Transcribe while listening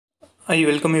I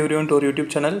welcome everyone to our YouTube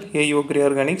channel Agri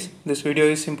Organics. This video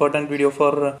is important video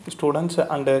for students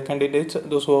and candidates,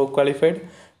 those who have qualified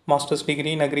master's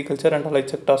degree in agriculture and allied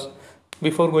sectors.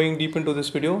 Before going deep into this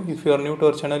video, if you are new to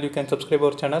our channel, you can subscribe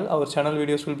our channel. Our channel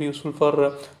videos will be useful for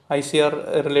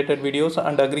ICR related videos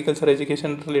and agriculture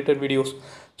education related videos.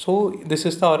 So this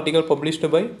is the article published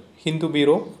by Hindu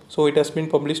Bureau. So it has been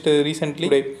published recently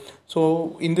today.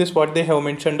 So in this, what they have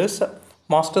mentioned is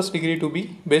master's degree to be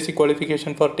basic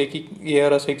qualification for taking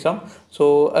ARS exam.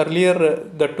 So earlier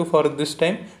that too for this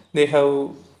time they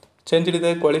have changed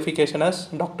the qualification as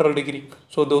doctoral degree.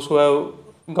 So those who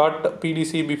have got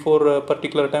PDC before a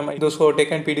particular time, those who have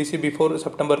taken PDC before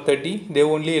September 30, they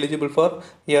are only eligible for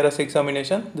ARS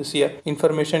examination this year.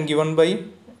 Information given by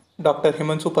Dr.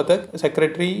 Himanshu Pathak,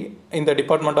 Secretary in the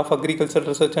Department of Agricultural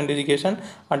Research and Education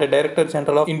and Director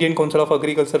General of Indian Council of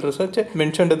Agricultural Research,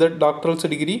 mentioned that doctoral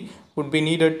degree would be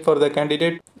needed for the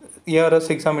candidate. ARS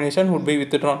examination would be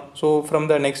withdrawn. So from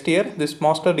the next year, this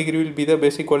master degree will be the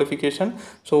basic qualification.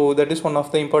 So that is one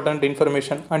of the important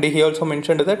information. And he also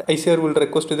mentioned that ICAR will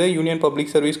request the Union Public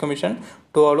Service Commission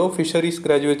to allow fisheries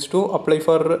graduates to apply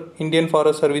for Indian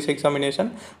Forest Service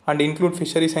examination and include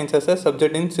fishery science as a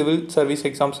subject in civil service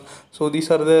exams. So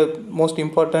these are the most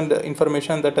important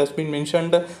information that has been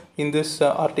mentioned in this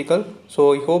article.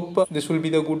 So I hope this will be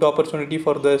the good opportunity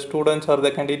for the students or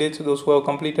the candidates, those who have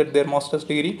completed their master's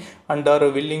degree and are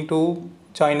willing to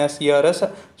join us ARS.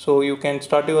 So you can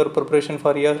start your preparation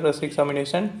for ARS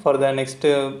examination for the next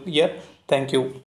year. Thank you.